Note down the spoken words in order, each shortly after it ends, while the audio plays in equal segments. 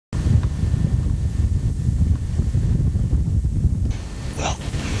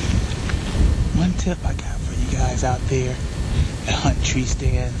tip I got for you guys out there that hunt tree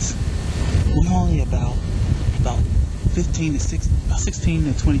stands. We're only about 16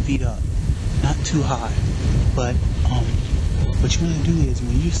 to 20 feet up, not too high. But what you want to do is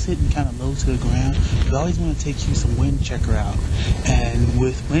when you're sitting kind of low to the ground, you always want to take you some wind checker out. And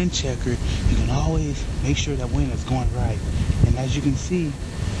with wind checker, you can always make sure that wind is going right. And as you can see,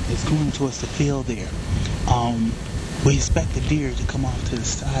 it's going towards the field there. We expect the deer to come off to the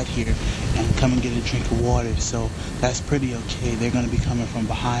side here and come and get a drink of water, so that's pretty okay. They're going to be coming from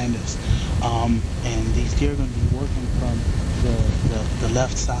behind us, and these deer are going to be working from the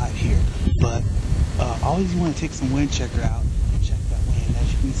left side here. But always you want to take some wind checker out and check that wind.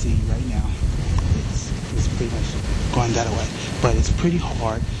 As you can see right now, it's pretty much going that way, but it's pretty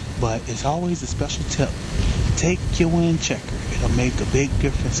hard. But it's always a special tip. Take your wind checker. It'll make a big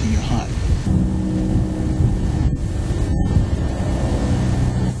difference in your hunt.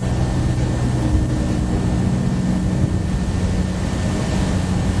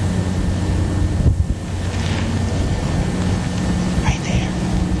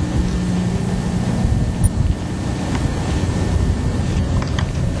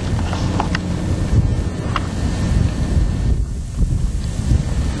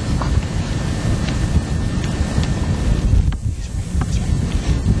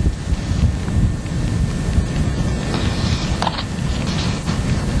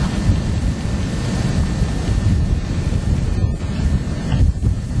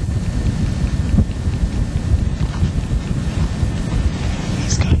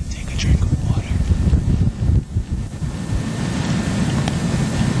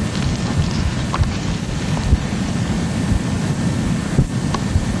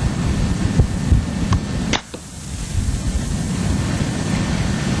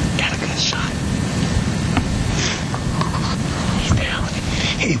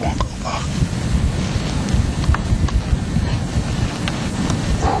 He won't go far.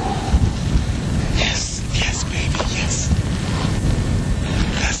 Yes, yes, baby, yes.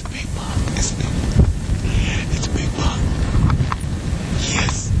 That's a big buck, isn't it? It's a big buck.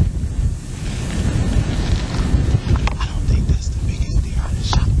 Yes. I don't think that's the biggest deer I've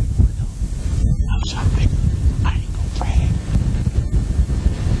shot before, though. I've shot bigger. I ain't gonna brag.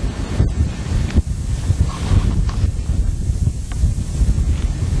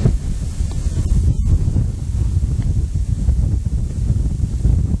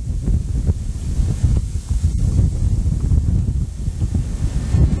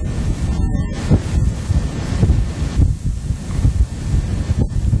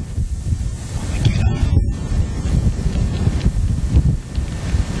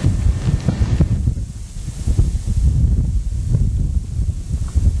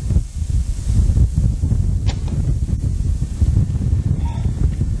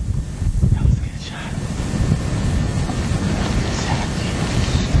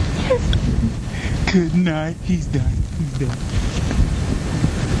 Good night. He's done. He's done.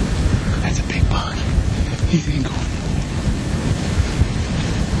 That's a big buck. He ain't going nowhere.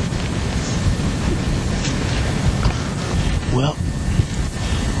 Well,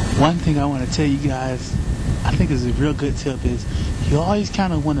 one thing I want to tell you guys, I think is a real good tip, is you always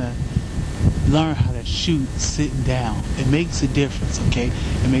kind of want to learn how to shoot sitting down. It makes a difference, okay?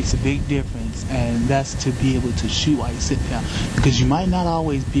 It makes a big difference, and that's to be able to shoot while you sit down, because you might not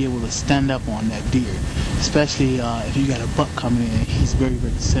always be able to stand up on that deer, especially if you got a buck coming in. He's very,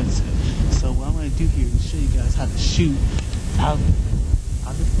 very sensitive. So what I'm going to do here is show you guys how to shoot out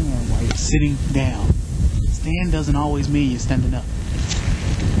the stand while you're sitting down. Stand doesn't always mean you're standing up.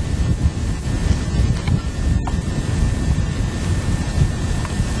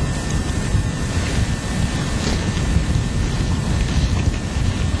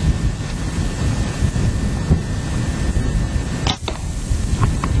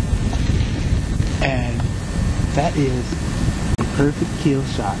 That is a perfect kill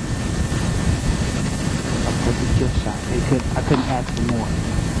shot. A perfect kill shot. I couldn't ask for more.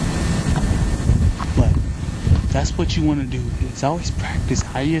 But that's what you want to do. Is always practice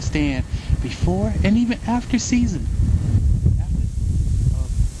how you stand before and even after season. After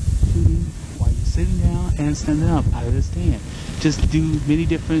shooting while you're sitting down and standing up out of the stand. Just do many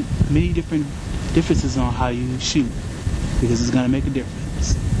different differences on how you shoot, because it's gonna make a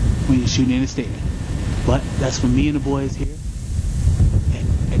difference when you're shooting in the stand. But that's for me and the boys here at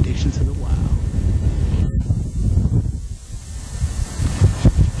Addiction to the Wild.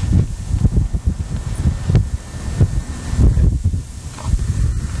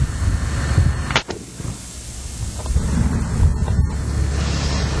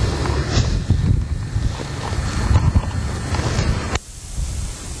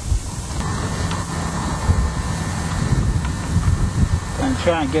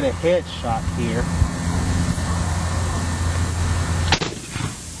 try and get a headshot here.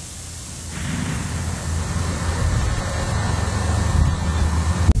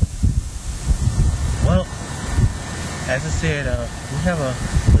 Well, as I said, we have a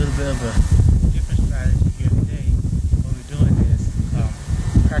little bit of a different strategy here today. What we're doing is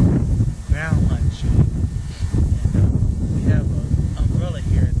ground hunt shooting, and we have an umbrella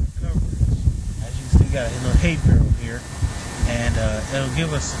here as a coverage. As you can see, we got a little hay barrel here, and it'll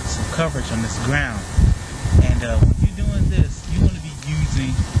give us some coverage on this ground. And when you're doing this, you want to be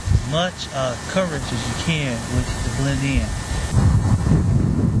using as much coverage as you can to blend in.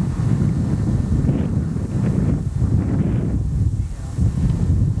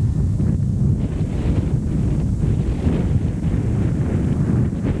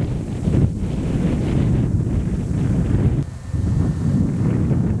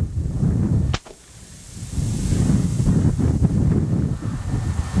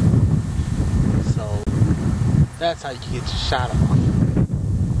 That's how you get your shot off.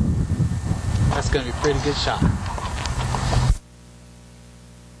 That's going to be a pretty good shot.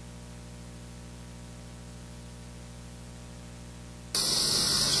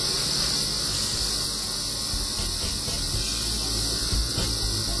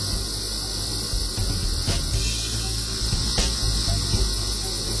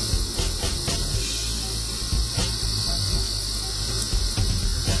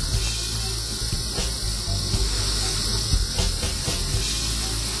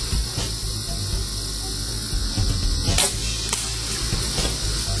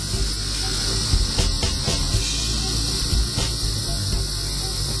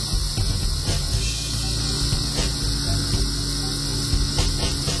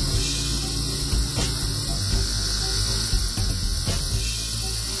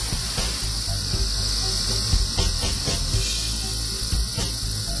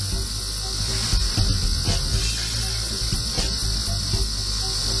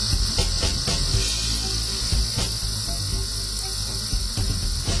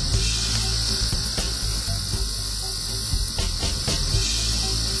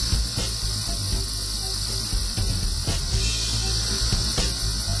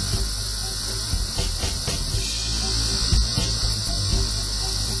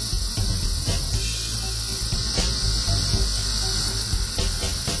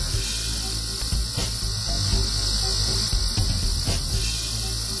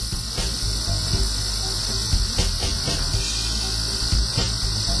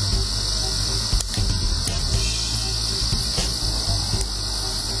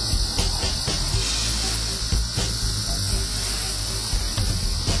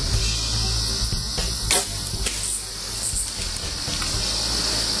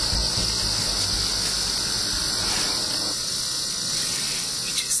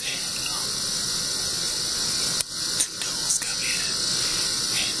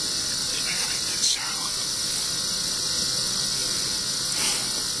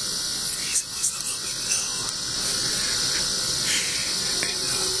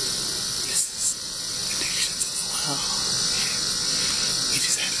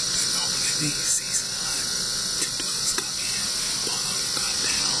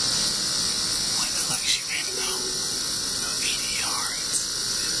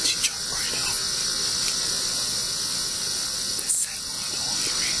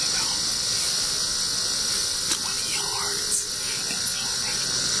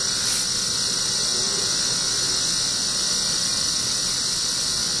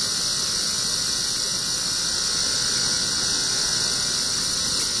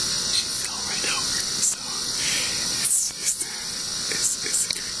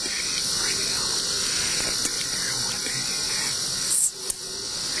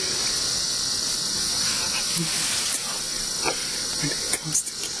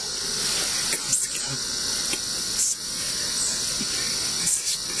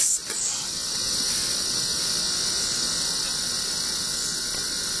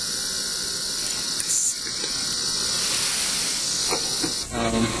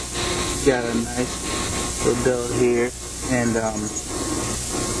 Got a nice little doe here, and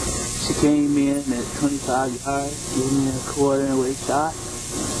she came in at 25 yards, gave me a quarter-weight shot,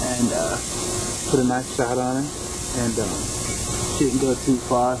 and put a nice shot on her, and she didn't go too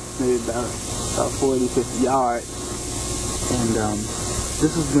far, maybe about 40, 50 yards, and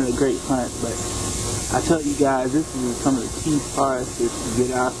this has been a great hunt. But I tell you guys, this is some of the key parts is to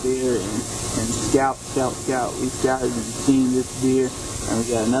get out there and scout. We scouted and seen this deer. And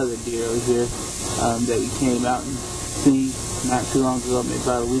we got another deer over here that we came out and seen not too long ago, maybe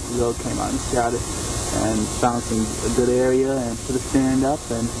about a week ago, came out and scouted. and found a good area and put a stand up,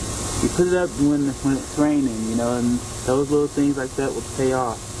 and you put it up when it's raining, you know, and those little things like that will pay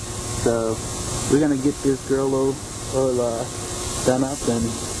off. So we're gonna get this girl done up and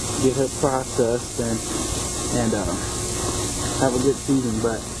get her processed and have a good season.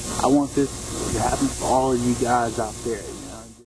 But I want this to happen for all of you guys out there.